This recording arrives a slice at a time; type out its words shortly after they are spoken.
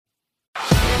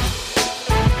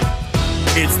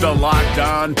It's the Locked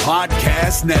On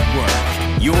Podcast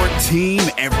Network, your team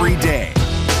every day.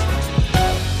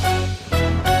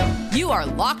 You are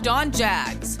Locked On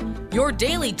Jags, your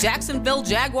daily Jacksonville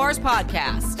Jaguars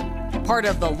podcast. Part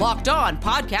of the Locked On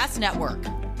Podcast Network,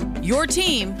 your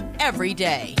team every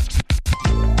day.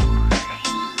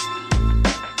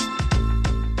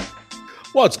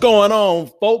 What's going on,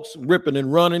 folks? Ripping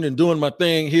and running and doing my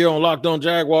thing here on Locked On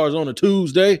Jaguars on a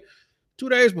Tuesday, 2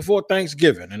 days before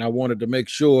Thanksgiving. And I wanted to make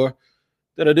sure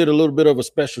that I did a little bit of a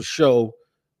special show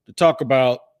to talk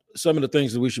about some of the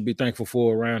things that we should be thankful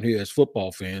for around here as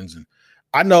football fans. And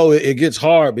I know it gets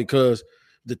hard because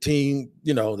the team,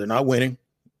 they're not winning.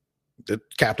 The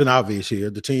Captain Obvious here,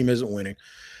 the team isn't winning.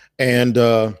 And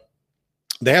they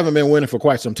haven't been winning for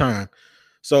quite some time.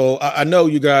 So I know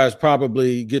you guys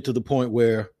probably get to the point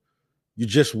where you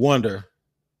just wonder,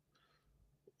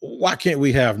 why can't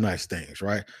we have nice things,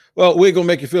 right? Well, we're going to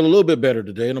make you feel a little bit better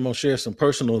today, and I'm going to share some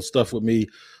personal stuff with me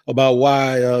about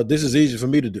why this is easy for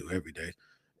me to do every day.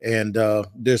 And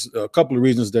there's a couple of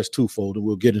reasons that's twofold, and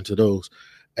we'll get into those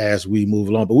as we move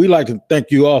along. But we'd like to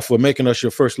thank you all for making us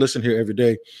your first listen here every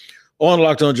day on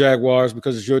Locked On Jaguars,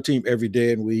 because it's your team every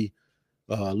day, and we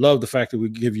love the fact that we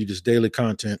give you this daily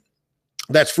content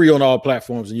that's free on all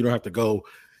platforms, and you don't have to go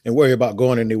and worry about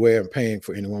going anywhere and paying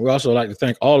for anyone. We also like to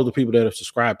thank all of the people that have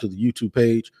subscribed to the YouTube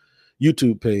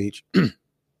page.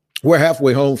 We're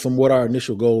halfway home from what our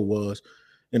initial goal was.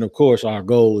 And of course, our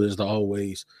goal is to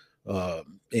always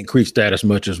increase that as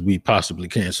much as we possibly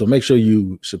can. So make sure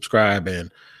you subscribe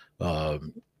and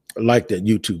like that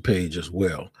YouTube page as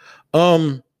well.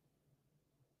 The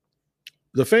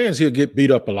fans here get beat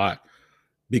up a lot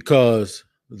because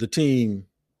the team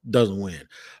doesn't win.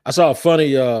 I saw a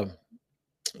funny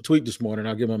tweet this morning.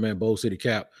 I'll give my man Bold City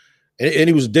Cap, and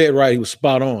he was dead right. He was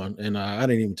spot on, and I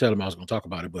didn't even tell him I was going to talk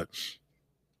about it, but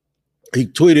he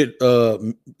tweeted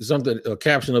a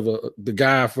caption of the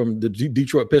guy from the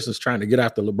Detroit Pistons trying to get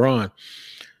after LeBron.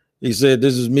 He said,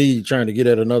 "This is me trying to get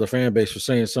at another fan base for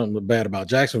saying something bad about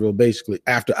Jacksonville, basically,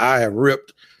 after I have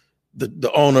ripped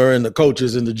the owner and the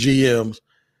coaches and the GMs."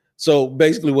 So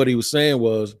basically what he was saying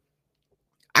was,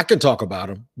 I can talk about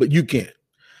them, but you can't.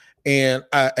 And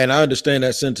I understand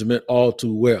that sentiment all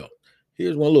too well.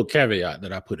 Here's one little caveat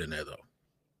that I put in there, though.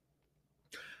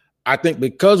 I think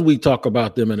because we talk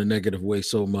about them in a negative way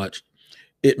so much,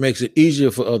 it makes it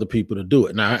easier for other people to do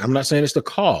it. Now, I'm not saying it's the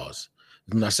cause.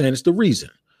 I'm not saying it's the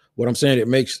reason. What I'm saying, it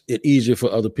makes it easier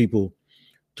for other people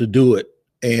to do it.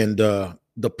 And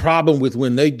the problem with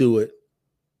when they do it,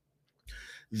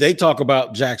 they talk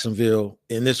about Jacksonville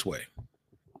in this way.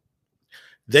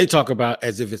 They talk about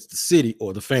as if it's the city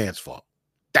or the fans' fault.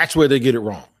 That's where they get it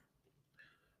wrong.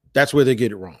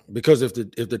 Because if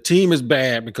the team is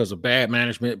bad because of bad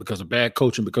management, because of bad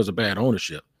coaching, because of bad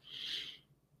ownership,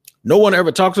 no one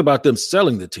ever talks about them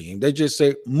selling the team. They just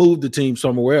say, move the team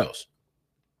somewhere else.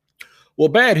 Well,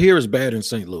 bad here is bad in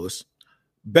St. Louis.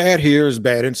 Bad here is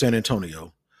bad in San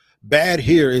Antonio. Bad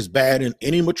here is bad in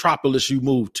any metropolis you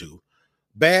move to.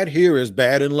 Bad here is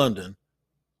bad in London.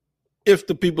 If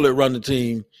the people that run the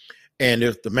team and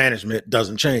if the management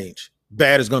doesn't change,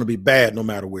 bad is going to be bad no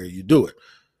matter where you do it.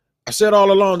 I said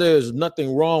all along there's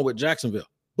nothing wrong with Jacksonville,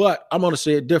 but I'm going to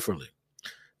say it differently.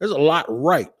 There's a lot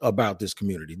right about this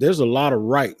community. There's a lot of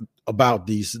right about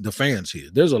the fans here.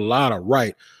 There's a lot of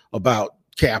right about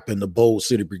Cap and the Bold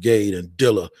City Brigade and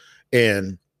Dilla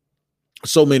and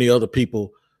so many other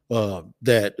people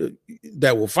that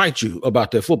will fight you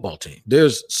about their football team.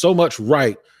 There's so much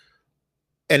right.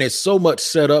 And it's so much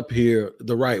set up here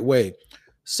the right way.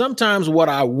 Sometimes what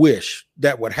I wish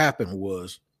that would happen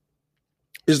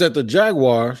is that the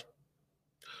Jaguars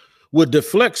would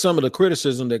deflect some of the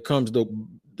criticism that comes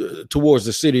towards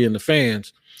the city and the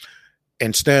fans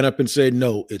and stand up and say,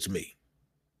 no, it's me.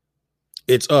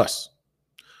 It's us.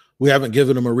 We haven't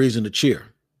given them a reason to cheer.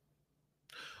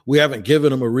 We haven't given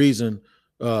them a reason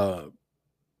to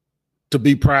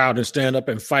be proud and stand up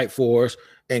and fight for us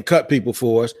and cut people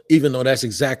for us, even though that's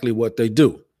exactly what they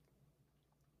do.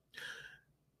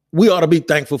 We ought to be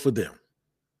thankful for them.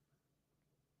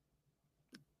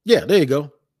 Yeah, there you go.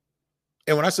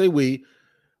 And when I say we,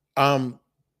 I'm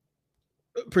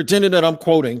pretending that I'm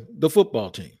quoting the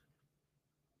football team.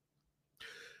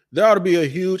 There ought to be a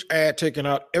huge ad taken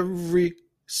out every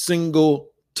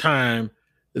single time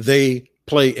they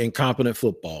play incompetent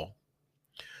football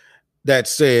that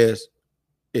says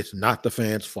it's not the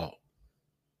fans' fault.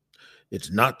 It's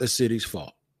not the city's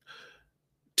fault.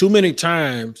 Too many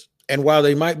times, and while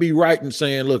they might be right in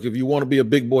saying, look, if you want to be a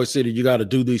big boy city, you got to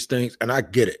do these things, and I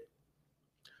get it.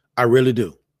 I really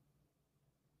do.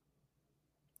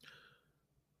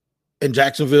 in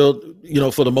Jacksonville,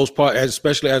 for the most part,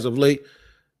 especially as of late,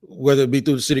 whether it be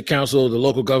through the city council, the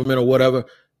local government or whatever,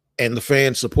 and the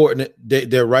fans supporting it,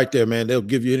 they're right there, man. They'll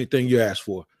give you anything you ask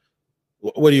for.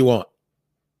 What do you want?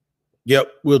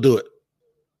 Yep, we'll do it.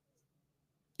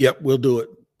 Yep, we'll do it.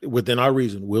 Within our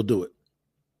reason, we'll do it.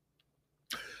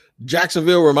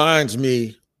 Jacksonville reminds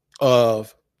me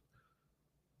of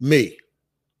me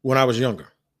when I was younger.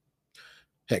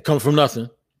 Had come from nothing,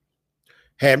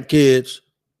 had kids,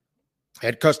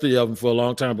 had custody of them for a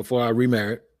long time before I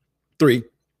remarried, 3,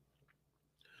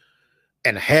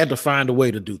 and had to find a way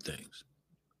to do things.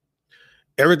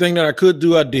 Everything that I could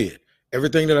do, I did.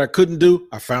 Everything that I couldn't do,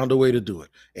 I found a way to do it.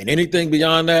 And anything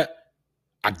beyond that,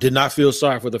 I did not feel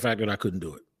sorry for the fact that I couldn't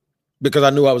do it because I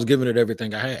knew I was giving it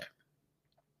everything I had.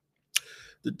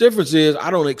 The difference is I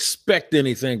don't expect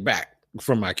anything back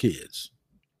from my kids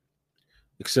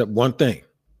except one thing.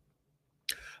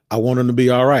 I want them to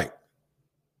be all right.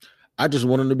 I just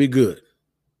want them to be good.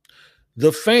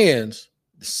 The fans,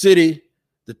 the city,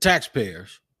 the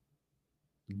taxpayers,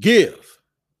 give,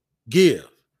 and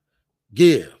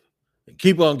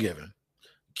keep on giving,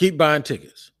 keep buying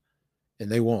tickets.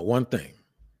 And they want one thing.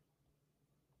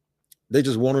 They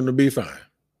just want them to be fine.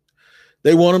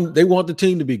 They want the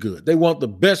team to be good. They want the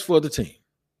best for the team.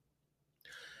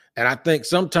 And I think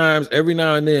sometimes every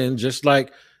now and then, just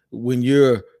like when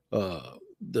you're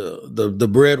the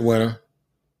breadwinner,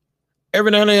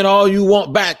 every now and then all you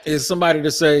want back is somebody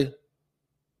to say,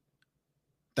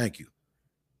 thank you.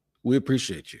 We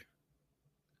appreciate you.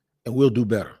 And we'll do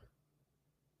better.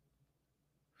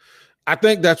 I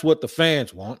think that's what the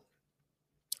fans want.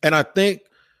 And I think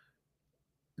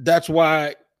that's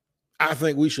why I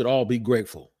think we should all be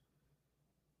grateful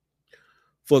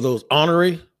for those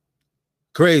ornery,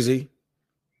 crazy,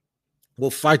 we'll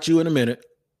fight you in a minute,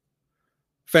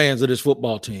 fans of this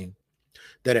football team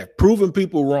that have proven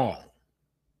people wrong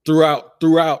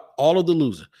throughout all of the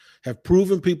losing, have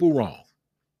proven people wrong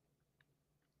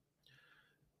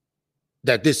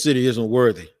that this city isn't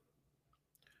worthy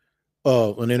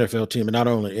of an NFL team, and not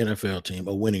only an NFL team,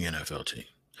 a winning NFL team.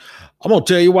 I'm going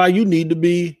to tell you why you need to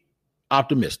be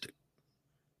optimistic.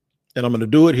 And I'm going to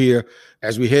do it here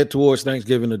as we head towards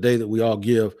Thanksgiving, the day that we all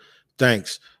give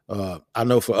thanks. I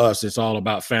know for us, it's all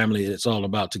about family. It's all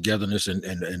about togetherness and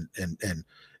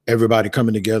everybody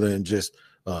coming together and just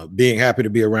being happy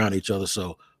to be around each other.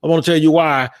 So I want to tell you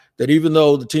why that even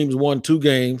though the team's won 3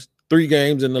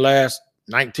 games in the last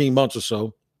 19 months or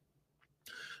so,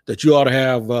 that you ought to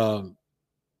have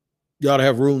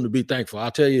room to be thankful.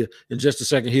 I'll tell you in just a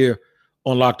second here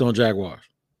on Locked On Jaguars.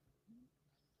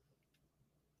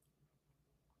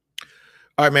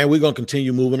 All right, man, we're going to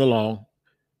continue moving along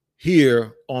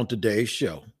here on today's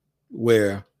show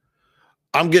where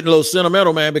I'm getting a little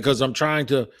sentimental, man, because I'm trying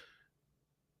to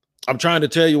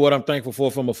tell you what I'm thankful for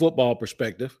from a football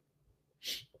perspective.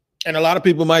 And a lot of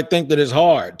people might think that it's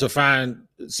hard to find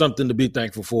something to be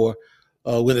thankful for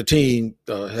when the team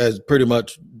has pretty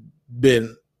much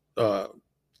been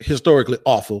historically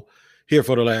awful here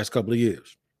for the last couple of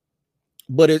years.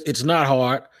 But it's not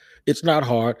hard. It's not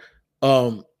hard.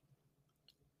 I'm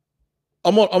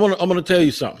gonna tell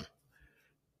you something.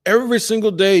 Every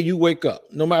single day you wake up,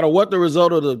 no matter what the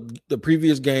result of the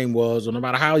previous game was, or no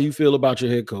matter how you feel about your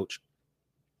head coach,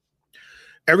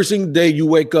 every single day you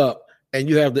wake up and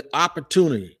you have the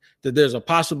opportunity that there's a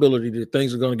possibility that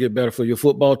things are going to get better for your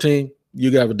football team,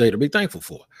 you have a day to be thankful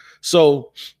for.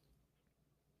 So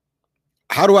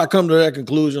how do I come to that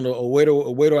conclusion, or where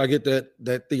do I get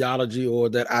that theology or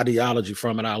that ideology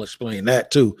from? And I'll explain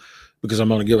that too, because I'm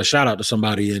going to give a shout out to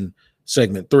somebody in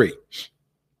segment 3.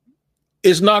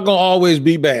 It's not going to always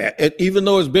be bad. Even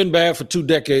though it's been bad for 2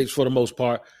 decades for the most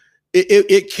part,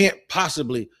 it can't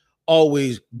possibly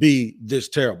always be this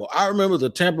terrible. I remember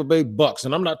the Tampa Bay Bucks,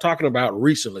 and I'm not talking about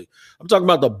recently. I'm talking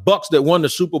about the Bucks that won the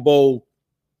Super Bowl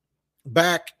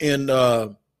back in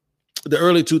the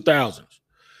early 2000s.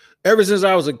 Ever since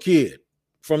I was a kid,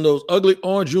 from those ugly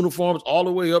orange uniforms all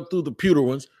the way up through the pewter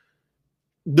ones,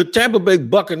 the Tampa Bay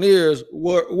Buccaneers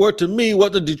were to me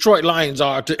what the Detroit Lions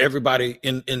are to everybody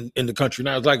in the country.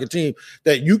 Now, it's like a team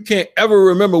that you can't ever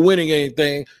remember winning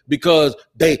anything because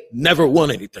they never won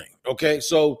anything, okay?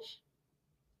 So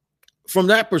from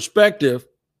that perspective,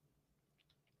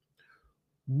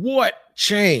 what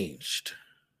changed?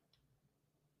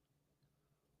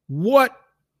 What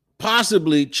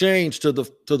possibly changed to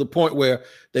the point where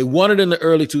they won it in the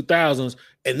early 2000s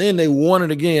and then they won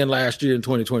it again last year in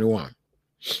 2021?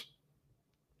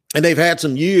 And they've had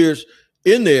some years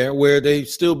in there where they've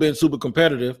still been super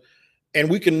competitive. And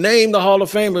we can name the Hall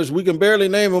of Famers. We can barely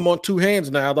name them on 2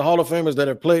 hands now, the Hall of Famers that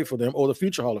have played for them or the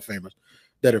future Hall of Famers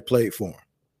that have played for them,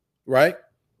 right?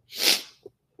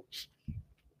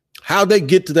 How'd they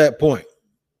get to that point?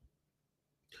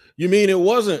 You mean it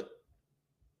wasn't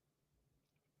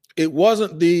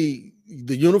the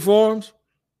uniforms?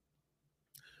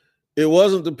 It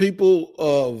wasn't the people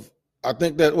of, I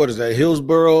think that, what is that,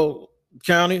 Hillsborough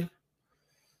County?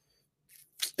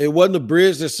 It wasn't the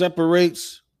bridge that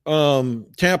separates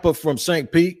Tampa from St.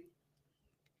 Pete.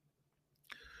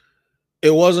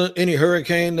 It wasn't any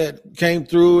hurricane that came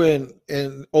through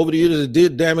and over the years it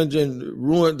did damage and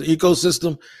ruined the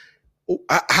ecosystem.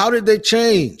 How did they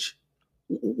change?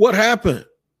 What happened?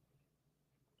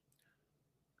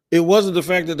 It wasn't the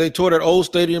fact that they tore that old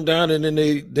stadium down and then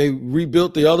they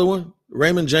rebuilt the other one,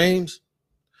 Raymond James.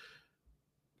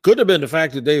 Could have been the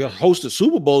fact that they hosted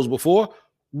Super Bowls before.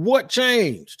 What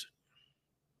changed?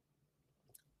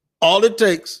 All it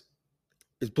takes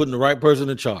is putting the right person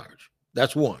in charge.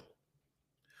 That's one.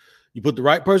 You put the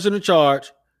right person in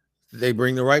charge, they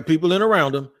bring the right people in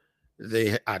around them,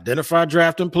 they identify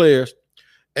drafting players,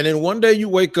 and then one day you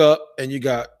wake up and you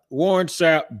got Warren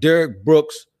Sapp, Derek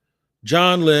Brooks,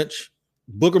 John Lynch,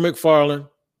 Booker McFarland,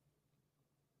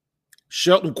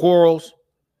 Shelton Quarles,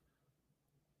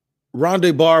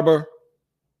 Rondé Barber,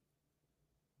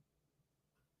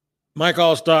 Mike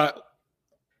Allstott,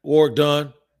 Warwick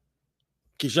Dunn,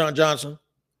 Keyshawn Johnson,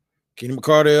 Kenny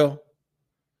McCardell.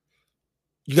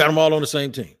 You got them all on the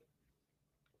same team.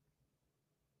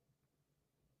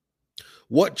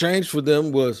 What changed for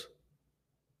them was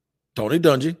Tony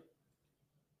Dungy,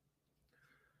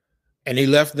 and he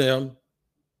left them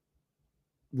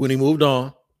when he moved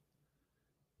on.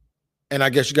 And I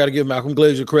guess you got to give Malcolm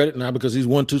Glazer credit now because he's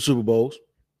won 2 Super Bowls.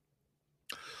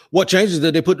 What changed is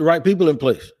that they put the right people in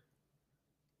place.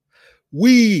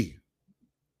 We,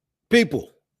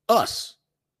 people, us,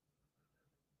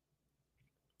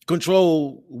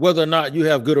 control whether or not you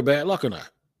have good or bad luck or not.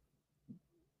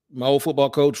 My old football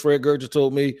coach, Fred Gurgis,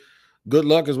 told me good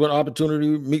luck is when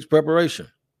opportunity meets preparation.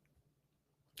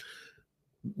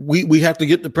 We have to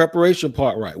get the preparation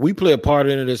part right. We play a part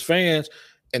in it as fans,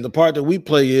 and the part that we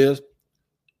play is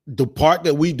the part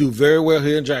that we do very well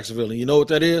here in Jacksonville. And you know what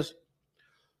that is?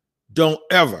 Don't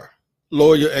ever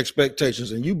lower your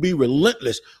expectations, and you be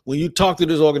relentless when you talk to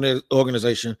this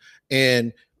organization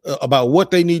and about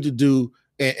what they need to do,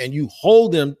 and you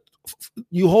hold them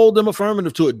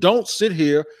affirmative to it. Don't sit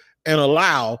here and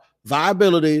allow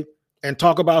viability and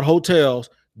talk about hotels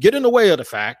get in the way of the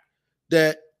fact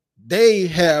that they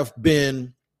have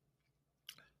been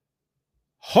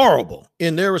horrible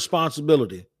in their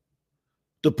responsibility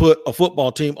to put a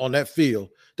football team on that field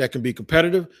that can be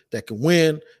competitive, that can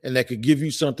win, and that could give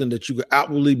you something that you could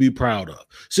outwardly be proud of.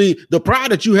 See, the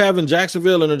pride that you have in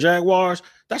Jacksonville and the Jaguars,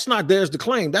 that's not theirs to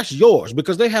claim. That's yours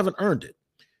because they haven't earned it.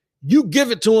 You give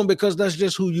it to them because that's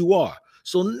just who you are.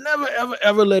 So never, ever,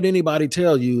 ever let anybody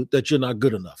tell you that you're not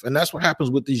good enough. And that's what happens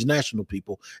with these national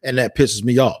people, and that pisses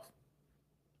me off.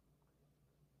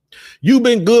 You've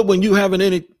been good when you haven't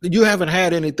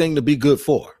had anything to be good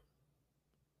for.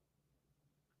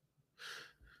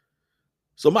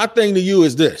 So my thing to you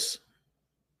is this.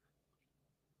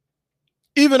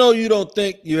 Even though you don't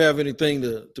think you have anything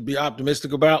to be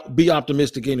optimistic about, be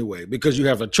optimistic anyway, because you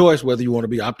have a choice whether you want to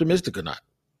be optimistic or not.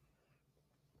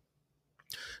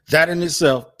 That in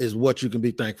itself is what you can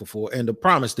be thankful for. And the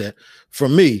promise that, for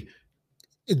me,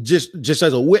 just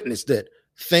as a witness that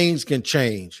things can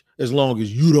change as long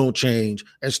as you don't change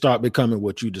and start becoming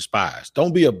what you despise.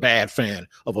 Don't be a bad fan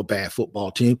of a bad football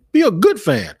team. Be a good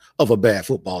fan of a bad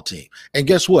football team. And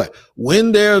guess what?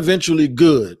 When they're eventually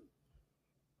good,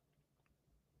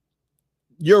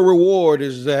 your reward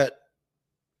is that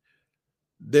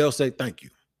they'll say thank you.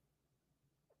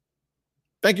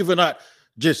 Thank you for not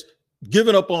just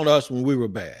giving up on us when we were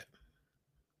bad.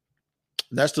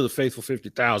 That's to the faithful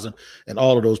 50,000 and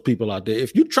all of those people out there.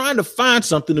 If you're trying to find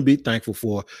something to be thankful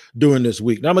for during this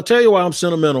week. Now, I'm going to tell you why I'm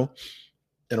sentimental,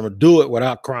 and I'm going to do it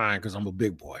without crying because I'm a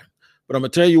big boy. But I'm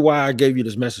going to tell you why I gave you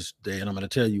this message today, and I'm going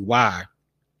to tell you why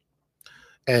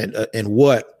and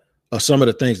what are some of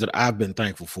the things that I've been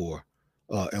thankful for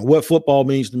and what football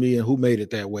means to me and who made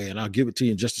it that way. And I'll give it to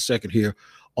you in just a second here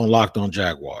on Locked On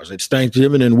Jaguars. It's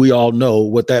Thanksgiving, and we all know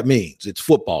what that means. It's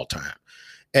football time.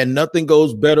 And nothing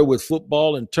goes better with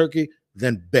football and turkey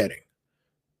than betting.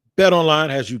 BetOnline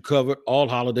has you covered all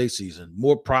holiday season.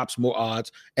 More props, more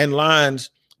odds, and lines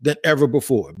than ever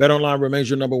before. BetOnline remains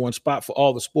your number one spot for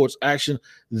all the sports action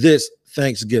this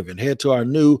Thanksgiving. Head to our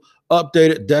new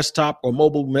updated desktop or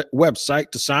mobile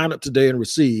website to sign up today and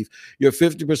receive your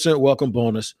 50% welcome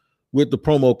bonus with the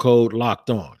promo code Locked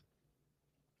On.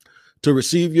 To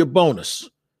receive your bonus,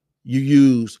 you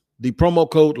use the promo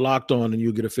code Locked On, and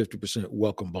you'll get a 50%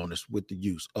 welcome bonus with the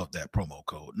use of that promo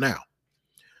code. Now,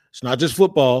 it's not just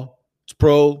football. It's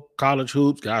pro, college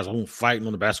hoops, guys are fighting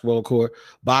on the basketball court.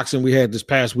 Boxing we had this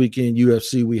past weekend,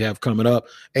 UFC we have coming up,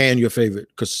 and your favorite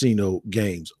casino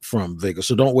games from Vegas.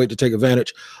 So don't wait to take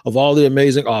advantage of all the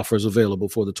amazing offers available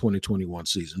for the 2021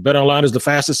 season. BetOnline is the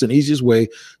fastest and easiest way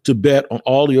to bet on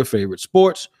all your favorite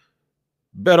sports.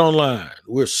 BetOnline,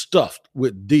 we're stuffed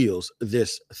with deals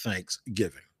this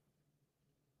Thanksgiving.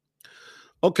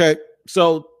 Okay,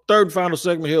 so third and final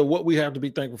segment here, what we have to be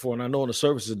thankful for. And I know on the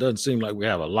surface it doesn't seem like we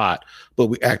have a lot, but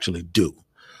we actually do.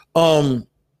 I'm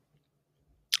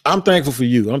thankful for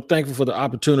you. I'm thankful for the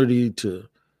opportunity to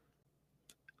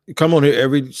come on here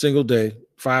every single day,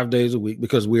 5 days a week,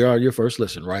 because we are your first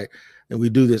listen, right? And we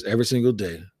do this every single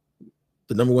day.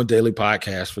 The number one daily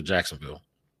podcast for Jacksonville.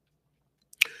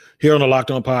 Here on the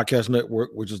Locked On Podcast Network,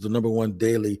 which is the number one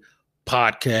daily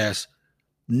podcast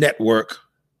network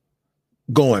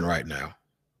going right now.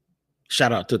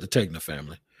 Shout out to the Tegna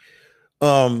family.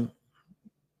 I'm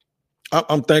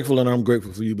thankful and I'm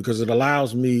grateful for you because it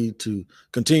allows me to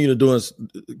continue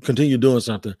doing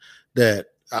something that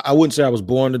I wouldn't say I was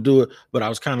born to do it, but I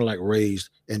was kind of like raised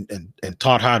and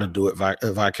taught how to do it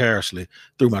vicariously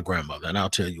through my grandmother. And I'll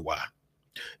tell you why.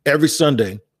 Every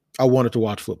Sunday, I wanted to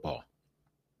watch football.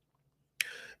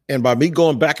 And by me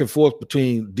going back and forth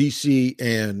between DC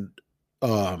and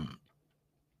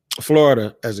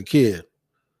Florida as a kid,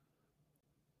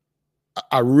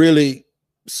 I really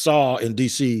saw in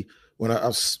DC when I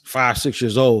was 5, 6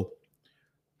 years old,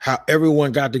 how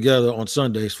everyone got together on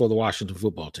Sundays for the Washington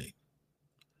football team.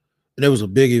 And it was a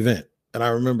big event. And I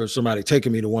remember somebody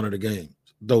taking me to one of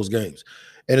those games.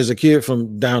 And as a kid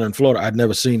from down in Florida, I'd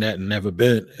never seen that and never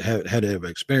had ever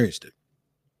experienced it.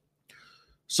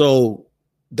 So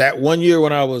that one year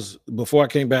before I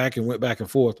came back and went back and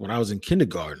forth, when I was in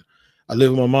kindergarten, I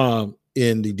lived with my mom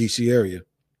in the DC area.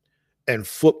 And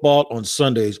football on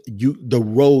Sundays, the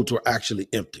roads were actually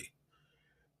empty.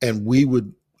 And we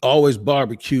would always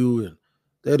barbecue, and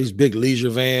there are these big leisure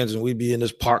vans, and we'd be in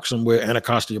this park somewhere,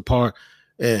 Anacostia Park,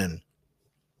 and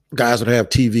guys would have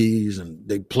TVs, and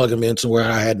they'd plug them in somewhere.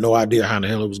 I had no idea how the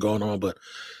hell it was going on, but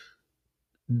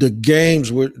the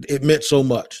games it meant so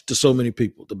much to so many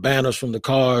people. The banners from the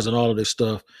cars and all of this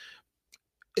stuff.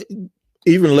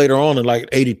 Even later on in like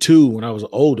 82, when I was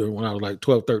older, when I was like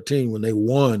 12, 13, when they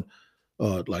won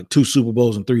like 2 Super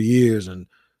Bowls in 3 years, and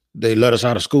they let us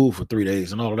out of school for 3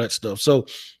 days and all of that stuff. So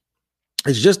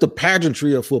it's just the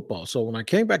pageantry of football. So when I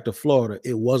came back to Florida,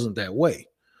 it wasn't that way.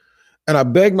 And I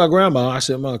begged my grandma, I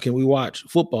said, Mom, can we watch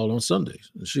football on Sundays?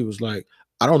 And she was like,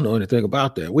 I don't know anything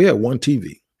about that. We had one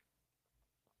TV.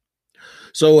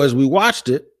 So as we watched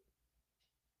it,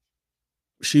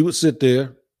 she would sit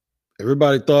there.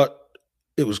 Everybody thought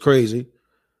it was crazy. It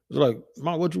was like,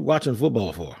 Mom, what you watching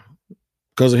football for?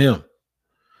 Because of him.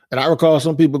 And I recall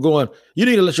some people going, you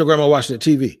need to let your grandma watch that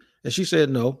TV. And she said,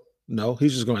 no,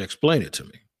 he's just going to explain it to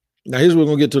me. Now, here's where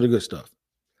we're going to get to the good stuff.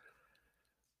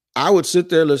 I would sit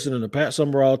there listening to Pat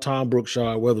Summerall, Tom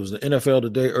Brookshaw, whether it was the NFL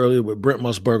Today earlier with Brent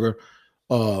Musburger,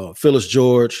 Phyllis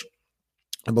George,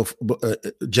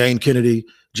 Jane Kennedy,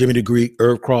 Jimmy the Greek,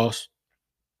 Irv Cross.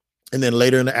 And then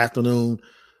later in the afternoon,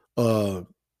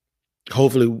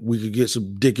 hopefully we could get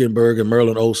some Dick Enberg and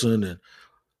Merlin Olsen and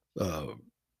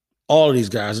all of these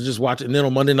guys and just watch it. And then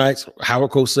on Monday nights,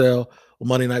 Howard Cosell,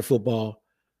 Monday Night Football.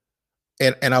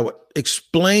 And I would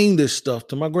explain this stuff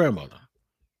to my grandmother.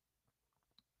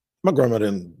 My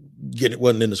grandmother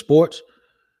wasn't into sports,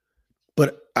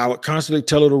 but I would constantly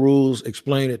tell her the rules,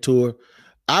 explain it to her.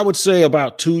 I would say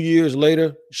about 2 years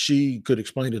later, she could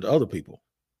explain it to other people.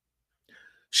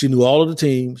 She knew all of the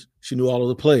teams. She knew all of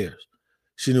the players.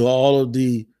 She knew all of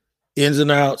the ins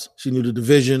and outs. She knew the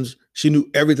divisions. She knew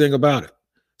everything about it.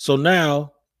 So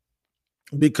now,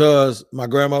 because my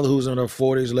grandmother, who was in her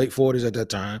 40s, late 40s at that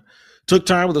time, took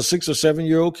time with a 6 or 7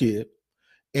 year old kid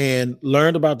and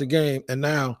learned about the game. And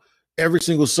now every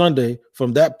single Sunday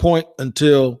from that point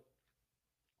until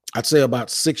I'd say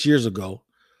about 6 years ago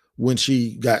when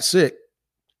she got sick,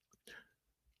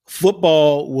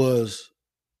 football was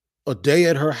a day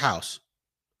at her house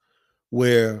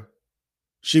where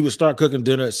she would start cooking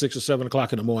dinner at 6 or 7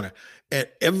 o'clock in the morning. And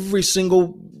every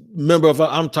single member of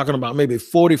I'm talking about maybe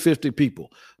 40, 50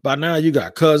 people. By now you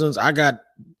got cousins. I got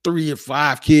 3 or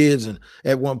 5 kids, and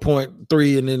at one point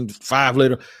 3 and then 5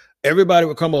 later. Everybody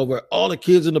would come over, all the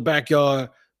kids in the backyard,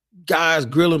 guys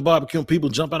grilling, barbecuing, people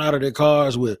jumping out of their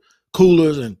cars with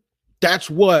coolers. And that's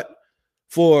what,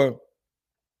 for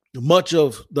much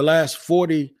of the last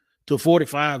 40 to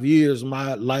 45 years,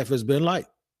 my life has been like.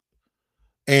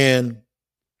 And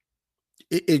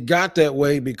it got that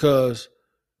way because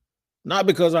not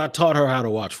because I taught her how to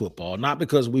watch football, not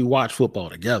because we watch football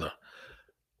together,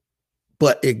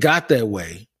 but it got that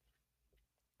way.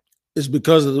 It's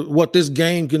because of what this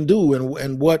game can do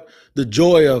and what the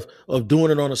joy of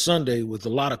doing it on a Sunday with a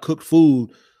lot of cooked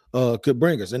food could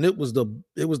bring us. And it was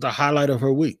the highlight of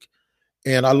her week.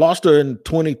 And I lost her in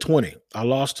 2020. I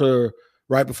lost her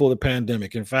right before the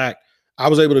pandemic. In fact, I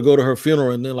was able to go to her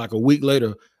funeral, and then like a week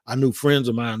later, I knew friends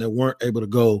of mine that weren't able to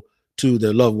go to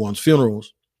their loved ones'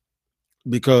 funerals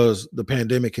because the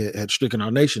pandemic had stricken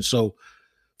our nation. So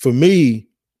for me,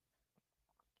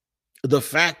 the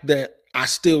fact that I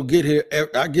still get here,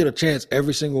 I get a chance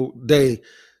every single day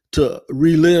to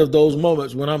relive those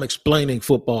moments when I'm explaining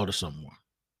football to someone.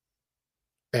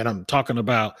 And I'm talking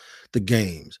about the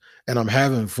games and I'm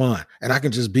having fun and I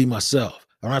can just be myself.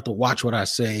 I don't have to watch what I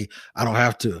say. I don't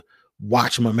have to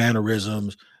watch my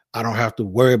mannerisms. I don't have to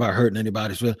worry about hurting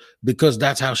anybody's feelings because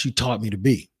that's how she taught me to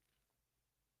be.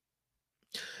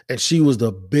 And she was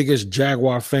the biggest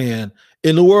Jaguar fan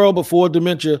in the world before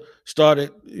dementia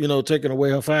started, taking away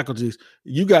her faculties.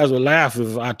 You guys would laugh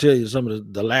if I tell you some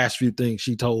of the last few things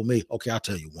she told me. Okay, I'll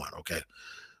tell you one. Okay.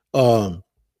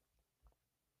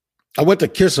 I went to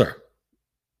kiss her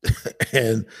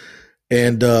and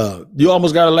you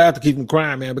almost got to laugh to keep from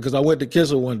crying, man, because I went to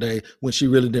kiss her one day when she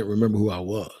really didn't remember who I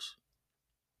was.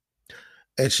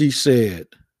 And she said,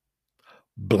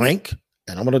 blank,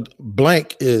 and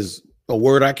blank is a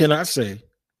word I cannot say.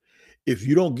 If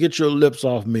you don't get your lips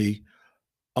off me,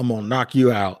 I'm going to knock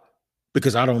you out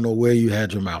because I don't know where you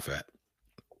had your mouth at.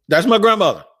 That's my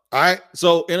grandmother. All right.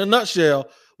 So in a nutshell,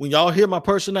 when y'all hear my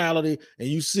personality and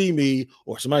you see me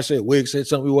or somebody say, Wig said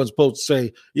something we wasn't supposed to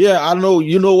say. Yeah, I know.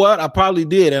 You know what? I probably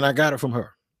did. And I got it from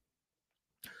her.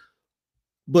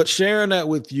 But sharing that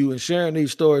with you and sharing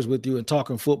these stories with you and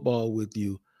talking football with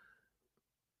you,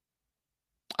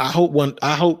 I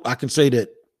hope I can say that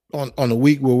on the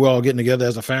week where we're all getting together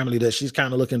as a family, that she's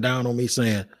kind of looking down on me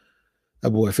saying, that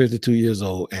boy, 52 years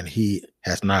old, and he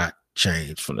has not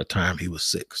changed from the time he was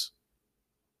 6.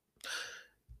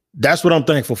 That's what I'm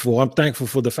thankful for. I'm thankful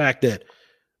for the fact that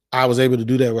I was able to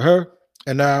do that with her.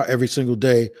 And now every single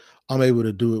day I'm able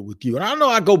to do it with you. And I know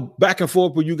I go back and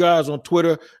forth with you guys on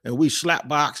Twitter and we slap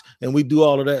box and we do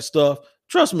all of that stuff.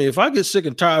 Trust me, if I get sick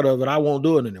and tired of it, I won't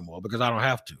do it anymore because I don't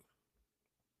have to.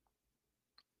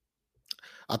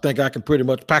 I think I can pretty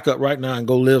much pack up right now and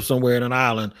go live somewhere in an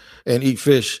island and eat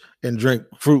fish and drink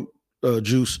fruit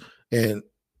juice and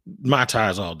Mai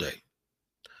Tais all day.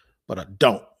 But I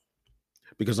don't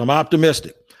because I'm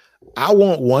optimistic. I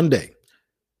want one day,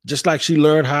 just like she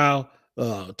learned how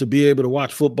to be able to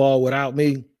watch football without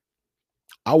me,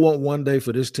 I want one day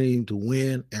for this team to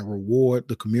win and reward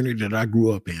the community that I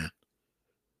grew up in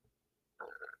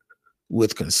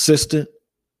with consistent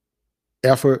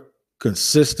effort,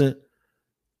 consistent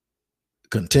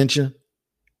contention,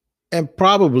 and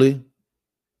probably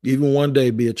even one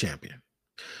day be a champion.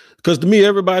 Because to me,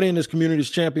 everybody in this community is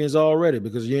champions already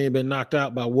because you ain't been knocked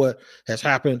out by what has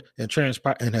happened and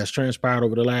has transpired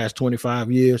over the last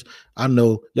 25 years. I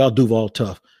know y'all Duval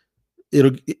tough.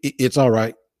 It's all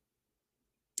right.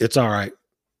 It's all right.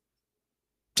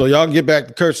 So y'all can get back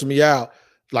to cursing me out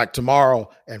like tomorrow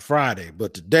and Friday.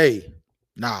 But today,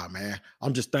 nah, man,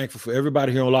 I'm just thankful for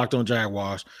everybody here on Locked On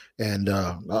Jaguars. And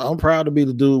I'm proud to be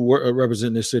the dude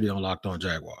representing this city on Locked On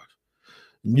Jaguars.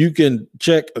 You can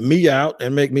check me out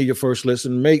and make me your first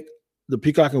listen. Make the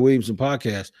Peacock and Williamson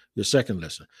podcast your second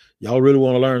listen. Y'all really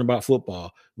want to learn about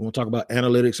football. You want to talk about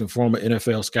analytics and former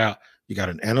NFL scout. You got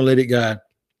an analytic guy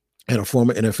and a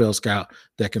former NFL scout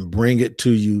that can bring it to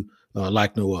you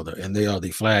like no other. And they are the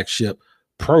flagship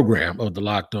program of the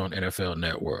Locked On NFL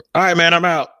Network. All right, man, I'm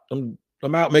out. I'm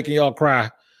out making y'all cry.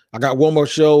 I got one more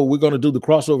show. We're going to do the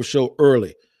crossover show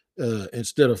early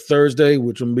instead of Thursday,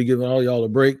 which I'm going to be giving all y'all a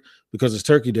break because it's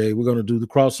Turkey Day. We're going to do the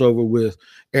crossover with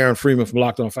Aaron Freeman from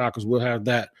Locked On Falcons. We'll have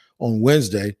that on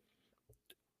Wednesday.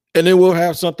 And then we'll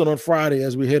have something on Friday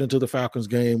as we head into the Falcons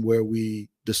game where we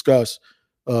discuss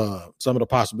some of the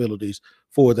possibilities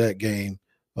for that game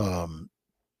and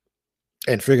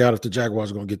figure out if the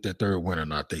Jaguars are going to get that third win or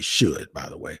not. They should, by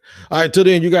the way. All right, till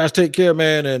then, you guys take care,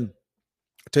 man, and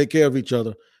take care of each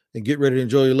other and get ready to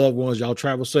enjoy your loved ones. Y'all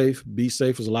travel safe. Be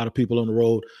safe. There's a lot of people on the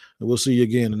road. And we'll see you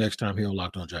again the next time here on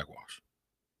Locked On Jaguars.